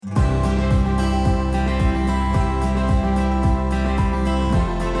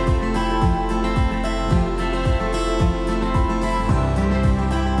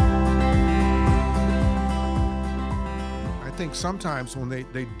sometimes when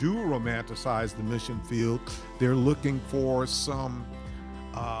they do romanticize the mission field, they're looking for some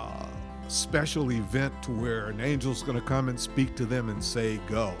special event to where an angel's going to come and speak to them and say,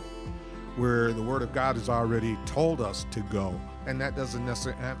 go, where the Word of God has already told us to go. And that doesn't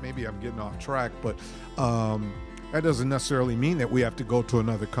necessarily, maybe I'm getting off track, but that doesn't necessarily mean that we have to go to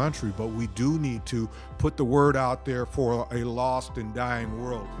another country, but we do need to put the word out there for a lost and dying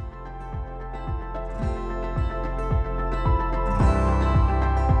world.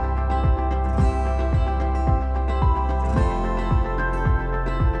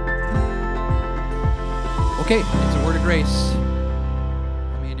 Okay, it's a word of grace.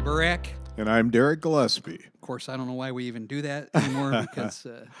 I'm Andy Burak. And I'm Derek Gillespie. Of course, I don't know why we even do that anymore because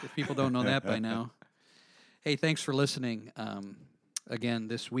if people don't know that by now. Hey, thanks for listening again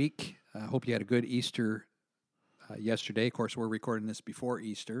this week. I hope you had a good Easter yesterday. Of course, we're recording this before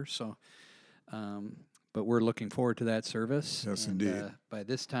Easter, so but we're looking forward to that service. Yes, and, indeed. By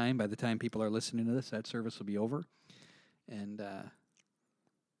the time people are listening to this, that service will be over. And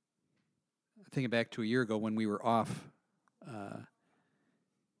thinking back to a year ago when we were off,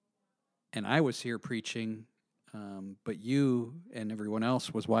 and I was here preaching, but you and everyone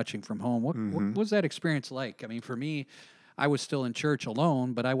else was watching from home. What was that experience like? I mean, for me, I was still in church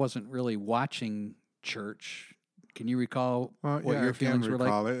alone, but I wasn't really watching church. Can you recall what your feelings were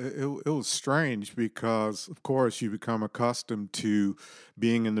like? It was strange because, of course, you become accustomed to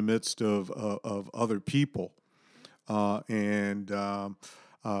being in the midst of other people,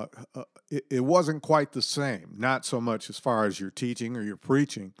 it wasn't quite the same, not so much as far as your teaching or your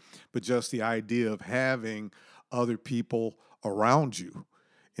preaching, but just the idea of having other people around you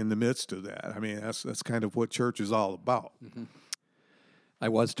in the midst of that. I mean, that's kind of what church is all about. Mm-hmm. I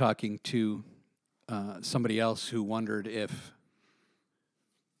was talking to somebody else who wondered if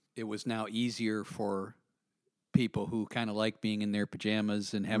it was now easier for people who kind of like being in their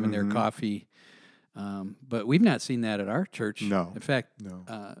pajamas and having their coffee. But we've not seen that at our church. No. In fact,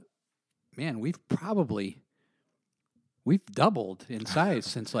 man, we've doubled in size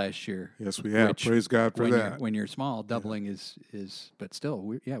since last year. Yes, we have. Praise God for that. When you're small, doubling is but still,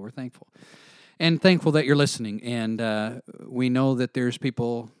 we're thankful. And thankful that you're listening. And we know that there's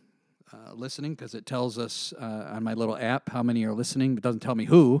people listening because it tells us on my little app how many are listening. It doesn't tell me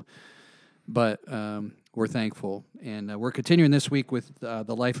who, but we're thankful. And we're continuing this week with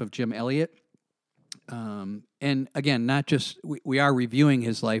the life of Jim Elliot. And again, not just, we are reviewing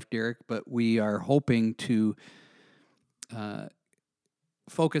his life, Derek, but we are hoping to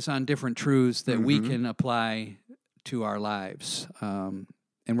focus on different truths that we can apply to our lives. And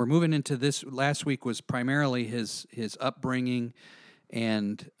we're moving into this. Last week was primarily his upbringing,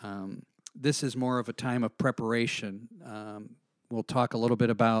 and this is more of a time of preparation. We'll talk a little bit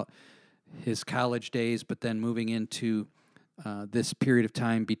about his college days, but then moving into this period of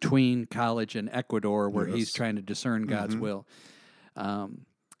time between college and Ecuador where he's trying to discern God's will. And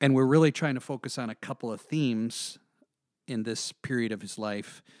we're really trying to focus on a couple of themes in this period of his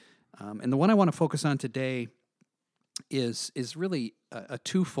life. And the one I want to focus on today is really a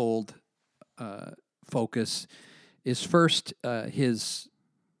twofold focus. Is first his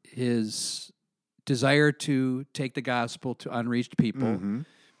desire to take the gospel to unreached people.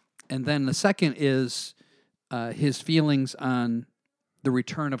 And then the second is his feelings on the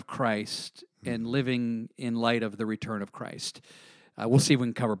return of Christ and living in light of the return of Christ. We'll see if we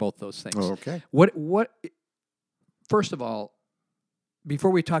can cover both those things. Oh, okay. What? First of all,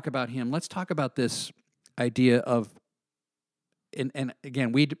 before we talk about him, let's talk about this idea of, and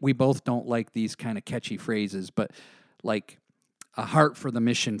again, we both don't like these kind of catchy phrases, but like a heart for the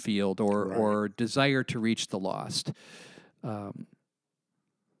mission field or desire to reach the lost.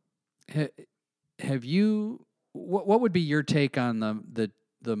 Have you? What would be your take on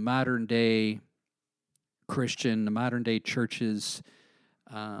the modern day Christian, the modern day church's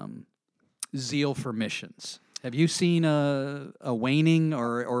zeal for missions? Have you seen a waning,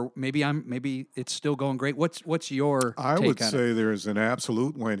 or maybe it's still going great? What's your? I take would on say it? there's an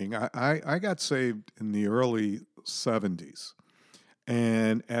absolute waning. I got saved in the early 70s,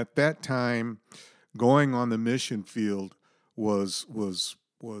 and at that time, going on the mission field was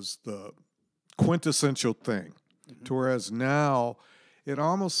the quintessential thing. Whereas now, it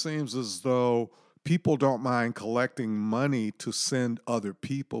almost seems as though people don't mind collecting money to send other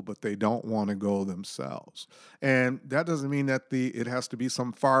people, but they don't want to go themselves. And that doesn't mean that it has to be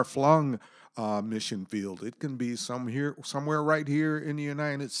some far-flung mission field. It can be somewhere right here in the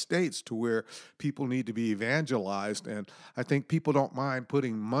United States to where people need to be evangelized. And I think people don't mind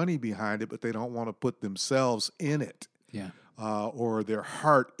putting money behind it, but they don't want to put themselves in it. Yeah. Or their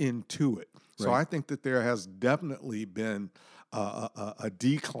heart into it. So Right. I think that there has definitely been a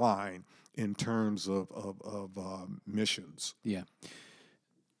decline in terms of missions. Yeah.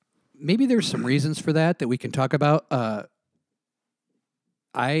 Maybe there's some reasons for that we can talk about.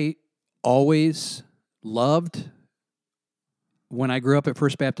 I always loved, when I grew up at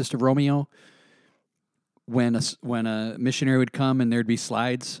First Baptist of Romeo, when a missionary would come and there'd be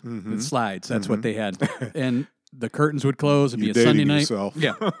slides. Mm-hmm. Slides, that's what they had. And the curtains would close. It'd You're be a Sunday dating night. yourself.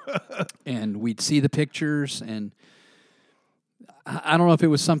 Yeah. And we'd see the pictures, and I don't know if it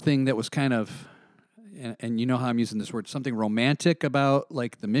was something that was kind of, and you know how I'm using this word, something romantic about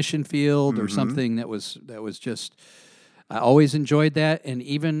like the mission field, or something that was just, I always enjoyed that. And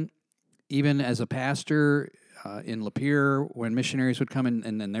even as a pastor in Lapeer, when missionaries would come in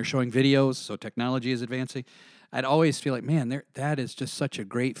and then they're showing videos, so technology is advancing, I'd always feel like, man, that is just such a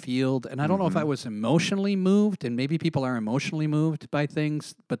great field. And I don't know if I was emotionally moved, and maybe people are emotionally moved by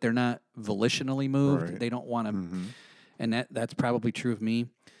things, but they're not volitionally moved. Right. They don't want to, and that's probably true of me.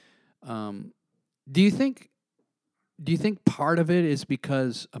 Do you think part of it is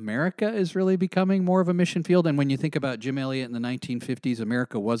because America is really becoming more of a mission field? And when you think about Jim Elliot in the 1950s,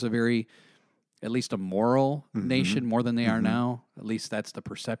 America was at least a moral nation, more than they are now. At least that's the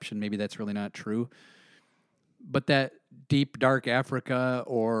perception. Maybe that's really not true. But that deep, dark Africa,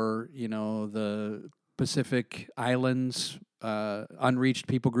 or, the Pacific Islands, unreached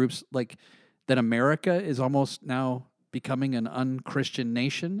people groups, like that America is almost now becoming an unchristian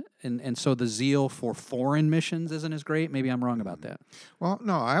nation, and so the zeal for foreign missions isn't as great. Maybe I'm wrong about that. Well,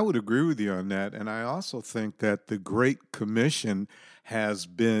 no, I would agree with you on that. And I also think that the Great Commission has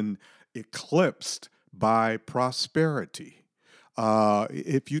been eclipsed by prosperity.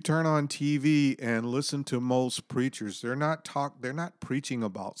 If you turn on TV and listen to most preachers, they're not preaching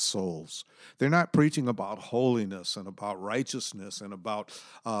about souls. They're not preaching about holiness and about righteousness and about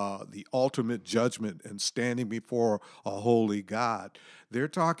the ultimate judgment and standing before a holy God. They're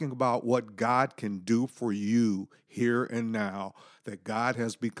talking about what God can do for you here and now, that God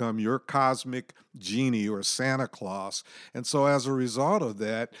has become your cosmic genie or Santa Claus. And so as a result of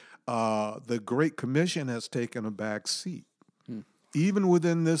that, the Great Commission has taken a back seat. Even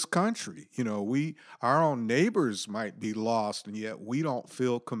within this country, our own neighbors might be lost, and yet we don't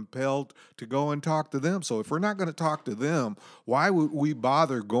feel compelled to go and talk to them. So if we're not going to talk to them, why would we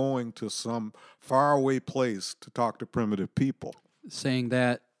bother going to some faraway place to talk to primitive people? Saying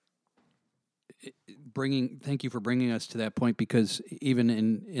that, thank you for bringing us to that point, because even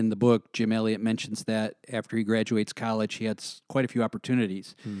in the book, Jim Elliot mentions that after he graduates college, he had quite a few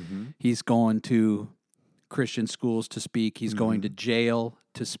opportunities. He's going to Christian schools to speak. He's going to jail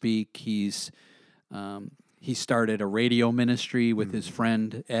to speak. He started a radio ministry with his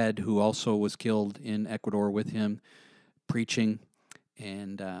friend Ed, who also was killed in Ecuador with him, preaching.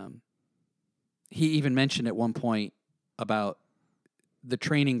 And he even mentioned at one point about the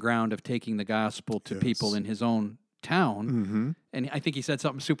training ground of taking the gospel to people in his own town. And I think he said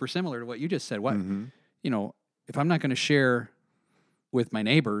something super similar to what you just said. What, if I'm not going to share with my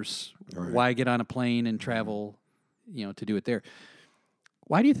neighbors, why get on a plane and travel, to do it there?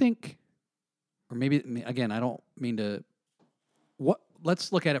 Why do you think, or maybe, again, I don't mean to,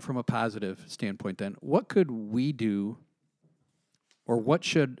 let's look at it from a positive standpoint then. What could we do, or what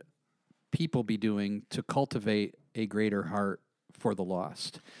should people be doing to cultivate a greater heart for the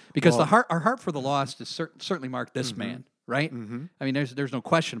lost? Because our heart for the lost is certainly marked this man, right? I mean, there's no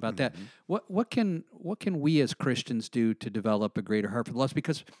question about that. What can we as Christians do to develop a greater heart for the lost?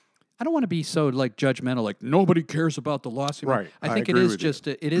 Because I don't want to be so like judgmental, like nobody cares about the lost. Right. I think it is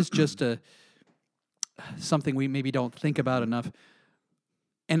just something we maybe don't think about enough.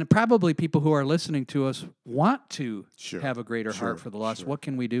 And probably people who are listening to us want to have a greater heart for the lost. What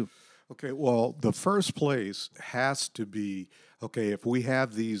can we do? Okay, well, the first place has to be, if we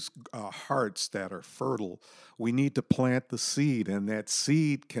have these hearts that are fertile, we need to plant the seed, and that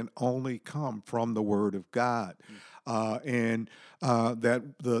seed can only come from the Word of God. And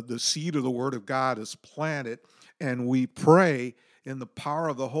that the seed of the Word of God is planted, and we pray in the power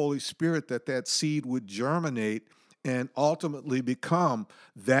of the Holy Spirit that seed would germinate and ultimately become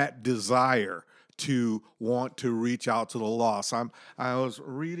that desire to want to reach out to the lost. I was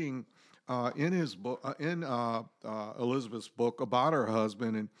reading in his book, in Elizabeth's book about her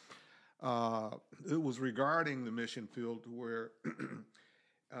husband, and it was regarding the mission field, where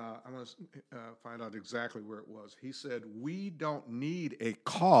I'm going to find out exactly where it was. He said, "We don't need a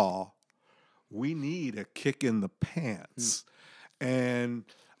call; we need a kick in the pants." And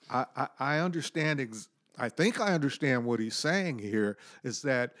I understand. I think I understand what he's saying here. Is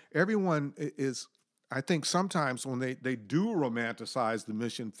that everyone is. I think sometimes when they do romanticize the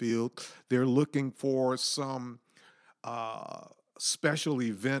mission field, they're looking for some special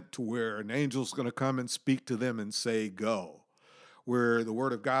event to where an angel's going to come and speak to them and say, go, where the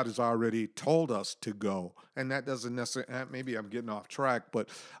Word of God has already told us to go. And that doesn't necessarily, maybe I'm getting off track, but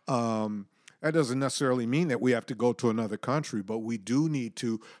that doesn't necessarily mean that we have to go to another country, but we do need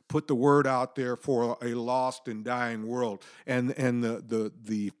to put the word out there for a lost and dying world. And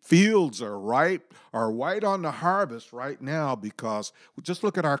the fields are ripe, are white on the harvest right now, because just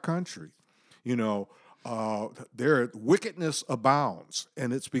look at our country. You know, their wickedness abounds,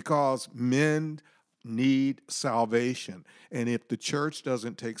 and it's because men need salvation. And if the church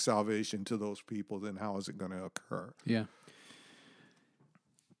doesn't take salvation to those people, then how is it going to occur? Yeah.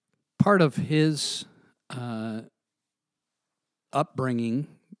 Part of his upbringing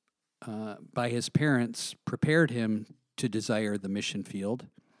by his parents prepared him to desire the mission field.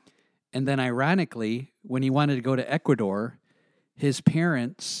 And then, ironically, when he wanted to go to Ecuador, his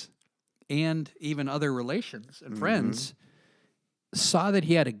parents and even other relations and friends saw that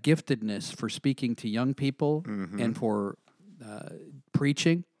he had a giftedness for speaking to young people and for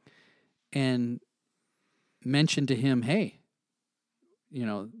preaching, and mentioned to him, hey, you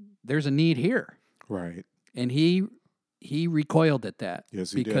know, there's a need here. Right. And he recoiled at that.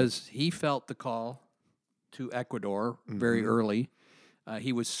 Yes, he because he felt the call to Ecuador very early.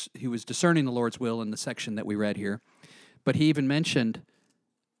 He was discerning the Lord's will in the section that we read here. But he even mentioned,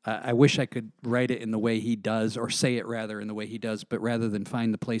 I wish I could write it in the way he does, or say it rather in the way he does, but rather than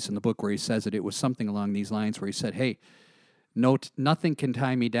find the place in the book where he says it, it was something along these lines where he said, hey, nothing can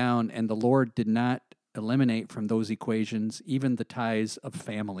tie me down, and the Lord did not eliminate from those equations even the ties of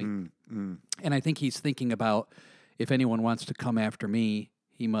family. And I think he's thinking about, if anyone wants to come after me,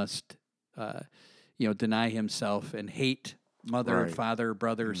 he must deny himself and hate mother, father,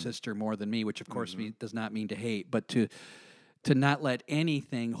 brother, sister more than me, which of course does not mean to hate, but to not let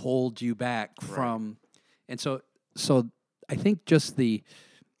anything hold you back from. And so I think just the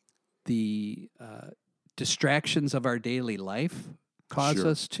distractions of our daily life cause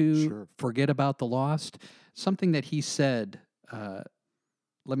us to forget about the lost. Something that he said,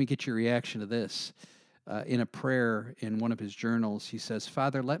 let me get your reaction to this. In a prayer in one of his journals, he says,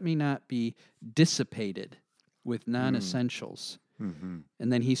 Father, let me not be dissipated with non-essentials. And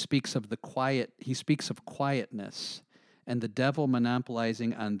then he speaks of quietness and the devil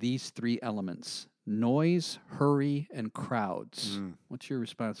monopolizing on these three elements: noise, hurry, and crowds. What's your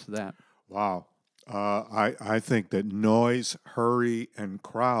response to that? Wow. I think that noise, hurry, and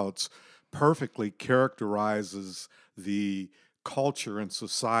crowds perfectly characterizes the culture and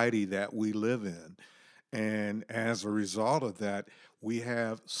society that we live in. And as a result of that, we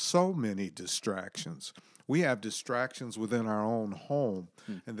have so many distractions. We have distractions within our own home.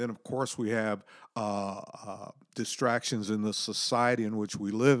 And then, of course, we have distractions in the society in which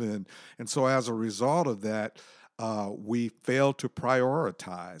we live in. And so as a result of that, we fail to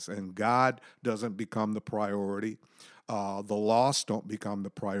prioritize, and God doesn't become the priority. The lost don't become the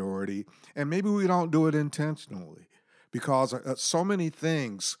priority. And maybe we don't do it intentionally, because so many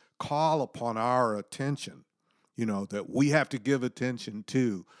things call upon our attention, that we have to give attention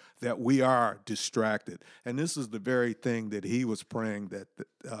to, that we are distracted. And this is the very thing that he was praying that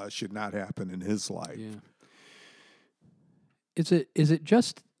should not happen in his life. Yeah. Is it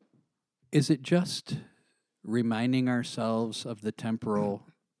just reminding ourselves of the temporal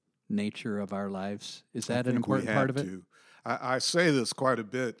nature of our lives? Is that an important part of it? I say this quite a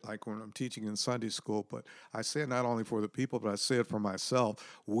bit, like when I'm teaching in Sunday school, but I say it not only for the people, but I say it for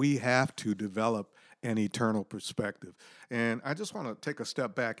myself. We have to develop an eternal perspective. And I just want to take a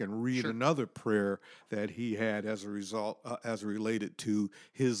step back and read another prayer that he had as a result, as related to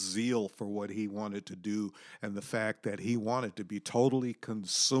his zeal for what he wanted to do and the fact that he wanted to be totally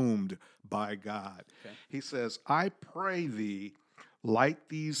consumed by God. Okay. He says, I pray thee, light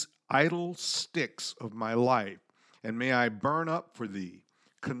these idle sticks of my life, and may I burn up for thee.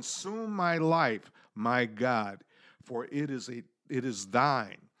 Consume my life, my God, for it is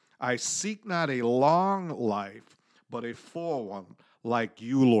thine. I seek not a long life, but a full one, like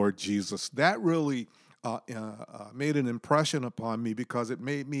you, Lord Jesus. That really made an impression upon me, because it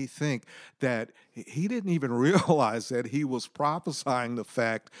made me think that he didn't even realize that he was prophesying the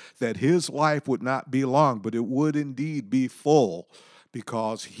fact that his life would not be long, but it would indeed be full,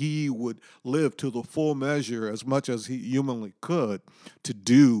 because he would live to the full measure, as much as he humanly could, to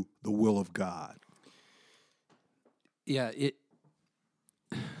do the will of God. Yeah,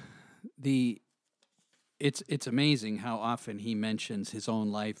 it's amazing how often he mentions his own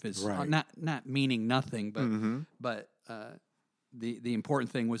life as not meaning nothing, but the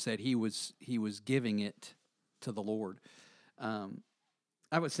important thing was that he was giving it to the Lord.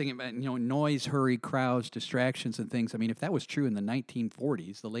 I was thinking about, noise, hurry, crowds, distractions, and things. I mean, if that was true in the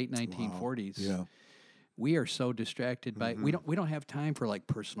 1940s, the late 1940s, Yeah. we are so distracted by we don't have time for like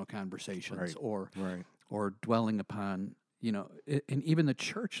personal conversations Right. or dwelling upon, and even the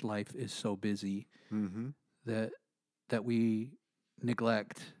church life is so busy Mm-hmm. that we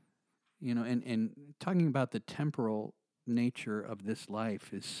neglect, and talking about the temporal nature of this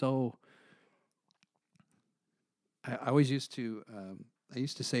life is so. I always used to I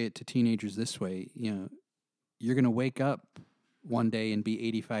used to say it to teenagers this way, you're going to wake up one day and be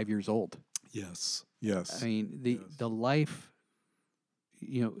 85 years old. Yes. Yes. I mean, the life,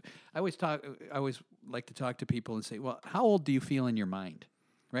 I always like to talk to people and say, well, how old do you feel in your mind?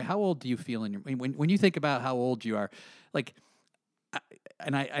 Right? How old do you feel in your when you think about how old you are, like,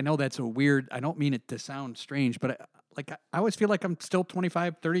 I know that's a weird, I don't mean it to sound strange, but I always feel like I'm still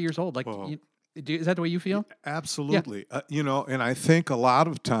 25, 30 years old. Like, Well, is that the way you feel? absolutely. And I think a lot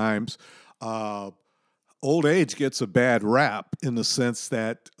of times old age gets a bad rap in the sense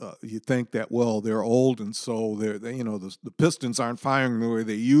that you think that, well, they're old and so the pistons aren't firing the way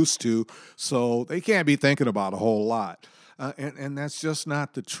they used to, so they can't be thinking about a whole lot. And that's just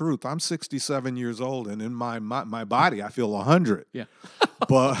not the truth. I'm 67 years old, and in my body, I feel 100. Yeah.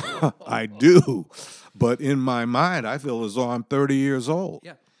 But I do. But in my mind, I feel as though I'm 30 years old.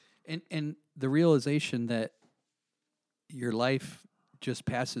 Yeah. And the realization that your life just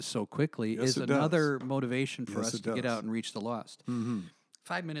passes so quickly Yes, is it does. another motivation for Yes, us it to get does. out and reach the lost. Mm-hmm.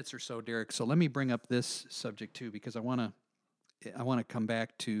 5 minutes or so, Derek. So let me bring up this subject too, because I want to come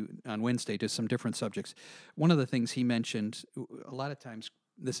back to on Wednesday to some different subjects. One of the things he mentioned, a lot of times,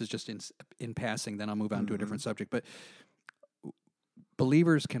 this is just in passing. Then I'll move on to a different subject. But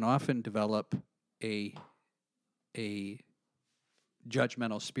believers can often develop a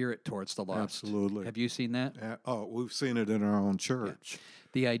judgmental spirit towards the lost. Absolutely. Have you seen that? We've seen it in our own church.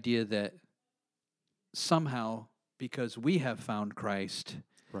 The idea that somehow, because we have found Christ,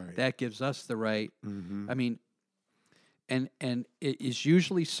 Right. that gives us the right. Mm-hmm. I mean, and it is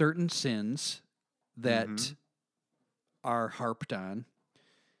usually certain sins that are harped on,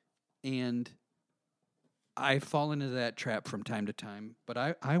 and I fall into that trap from time to time. But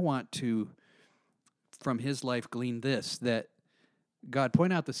I want to, from his life, glean this, that God,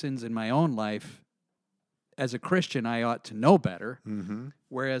 point out the sins in my own life. As a Christian, I ought to know better. Mm-hmm.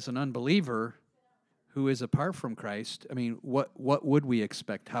 Whereas an unbeliever who is apart from Christ, I mean, what would we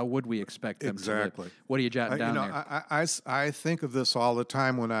expect? How would we expect them Exactly. to live? What are you jotting down there? I think of this all the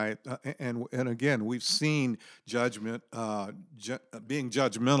time when and again, we've seen judgment, being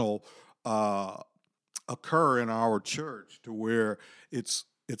judgmental occur in our church to where it's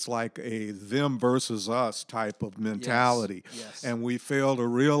like a them versus us type of mentality. Yes. And we fail to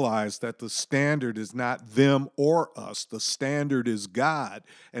realize that the standard is not them or us. The standard is God.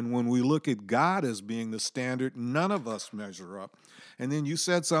 And when we look at God as being the standard, none of us measure up. And then you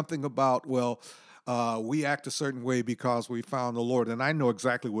said something about, we act a certain way because we found the Lord. And I know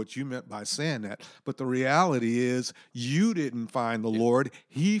exactly what you meant by saying that. But the reality is you didn't find the Lord.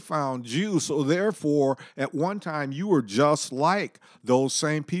 He found you. So therefore, at one time, you were just like those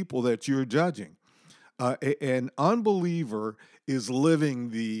same people that you're judging. An unbeliever is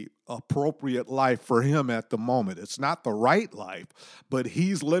living the appropriate life for him at the moment. It's not the right life, but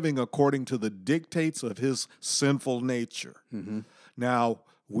he's living according to the dictates of his sinful nature. Mm-hmm. Now,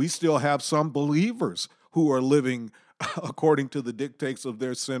 we still have some believers who are living according to the dictates of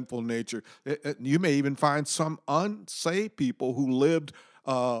their sinful nature. You may even find some unsaved people who lived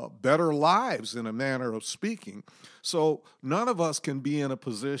better lives in a manner of speaking. So none of us can be in a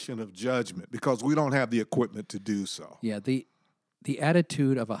position of judgment because we don't have the equipment to do so. Yeah, the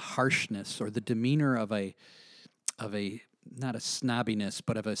attitude of a harshness or the demeanor of a not a snobbiness,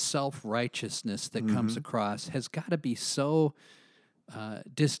 but of a self-righteousness that comes across has got to be so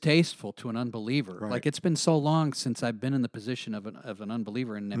distasteful to an unbeliever. Right. Like, it's been so long since I've been in the position of an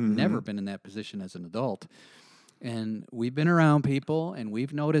unbeliever, and I've never been in that position as an adult. And we've been around people, and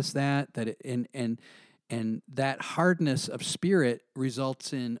we've noticed that and that hardness of spirit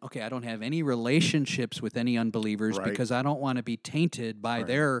results in, okay, I don't have any relationships with any unbelievers Right. because I don't want to be tainted by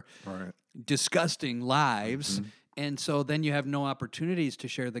their Right. disgusting lives. And so then you have no opportunities to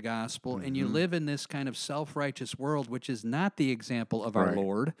share the gospel, and you live in this kind of self-righteous world, which is not the example of our Right.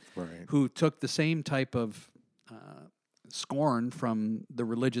 Lord, Right. who took the same type of scorn from the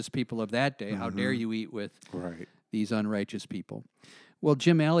religious people of that day. How dare you eat with Right. these unrighteous people? Well,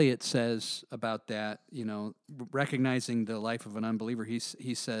 Jim Elliot says about that, recognizing the life of an unbeliever, he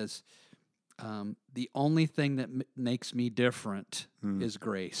says, the only thing that makes me different is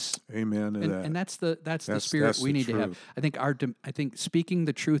grace. Amen to that. And that's the spirit we need to have. I think speaking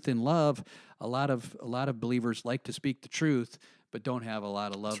the truth in love. A lot of believers like to speak the truth, but don't have a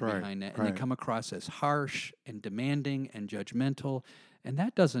lot of love behind that, and they come across as harsh and demanding and judgmental. And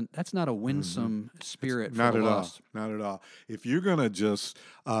that's not a winsome spirit for the lost. Not at all. If you're going to just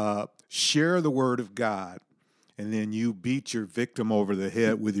share the word of God and then you beat your victim over the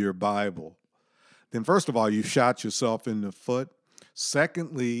head with your Bible, then first of all, you shot yourself in the foot.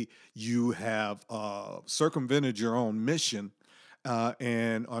 Secondly, you have circumvented your own mission.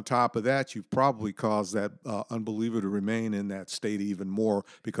 And on top of that, you've probably caused that unbeliever to remain in that state even more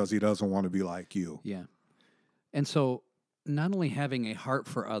because he doesn't want to be like you. Yeah. And so not only having a heart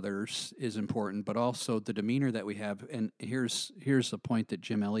for others is important, but also the demeanor that we have. And here's a point that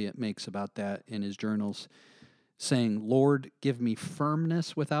Jim Elliot makes about that in his journals, saying, Lord, give me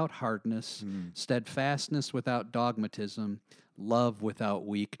firmness without hardness, steadfastness without dogmatism, love without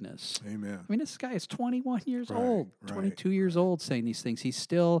weakness. Amen. I mean, this guy is 21 years old, 22 years old, saying these things. He's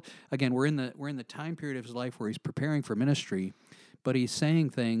still, again, we're in the time period of his life where he's preparing for ministry, but he's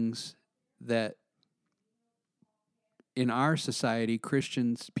saying things that in our society,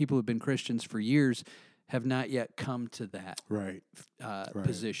 Christians, people who've been Christians for years, have not yet come to that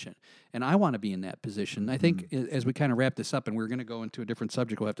position. And I want to be in that position. I think as we kind of wrap this up, and we're going to go into a different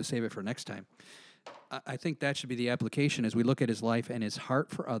subject, we'll have to save it for next time. I think that should be the application as we look at his life, and his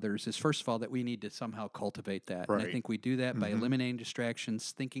heart for others is, first of all, that we need to somehow cultivate that. And I think we do that by eliminating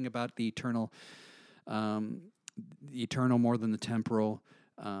distractions, thinking about the eternal more than the temporal,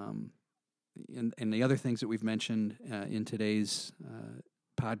 and the other things that we've mentioned in today's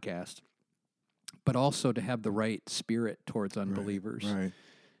podcast, but also to have the right spirit towards unbelievers. Right.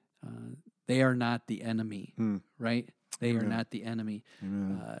 They are not the enemy, right? They are not the enemy.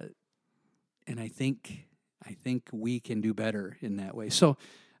 And I think we can do better in that way. So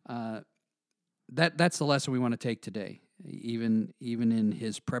that's the lesson we want to take today. Even in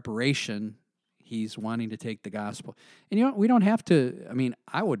his preparation, he's wanting to take the gospel. And we don't have to,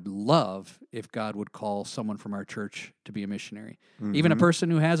 I would love if God would call someone from our church to be a missionary. Even a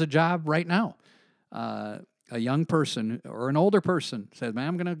person who has a job right now. A young person or an older person says, man,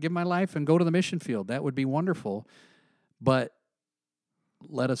 I'm going to give my life and go to the mission field. That would be wonderful. But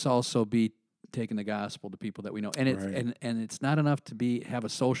let us also be taking the gospel to people that we know. And it's not enough to have a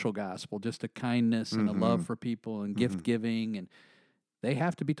social gospel, just a kindness and a love for people and gift giving. And they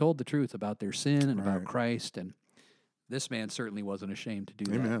have to be told the truth about their sin and about Christ. And this man certainly wasn't ashamed to do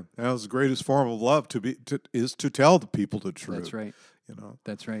that. Amen. That was the greatest form of love is to tell the people the truth. That's right.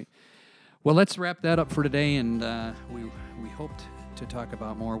 That's right. Well, let's wrap that up for today, and we hoped to talk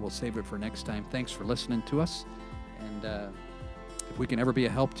about more. We'll save it for next time. Thanks for listening to us, and if we can ever be a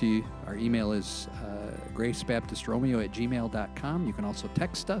help to you, our email is gracebaptistromeo@gmail.com. You can also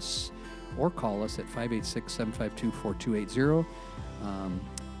text us or call us at 586-752-4280.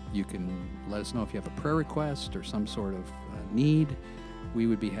 You can let us know if you have a prayer request or some sort of need. We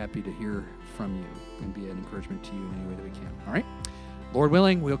would be happy to hear from you and be an encouragement to you in any way that we can. All right? Lord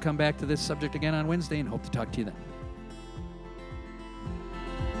willing, we'll come back to this subject again on Wednesday and hope to talk to you then.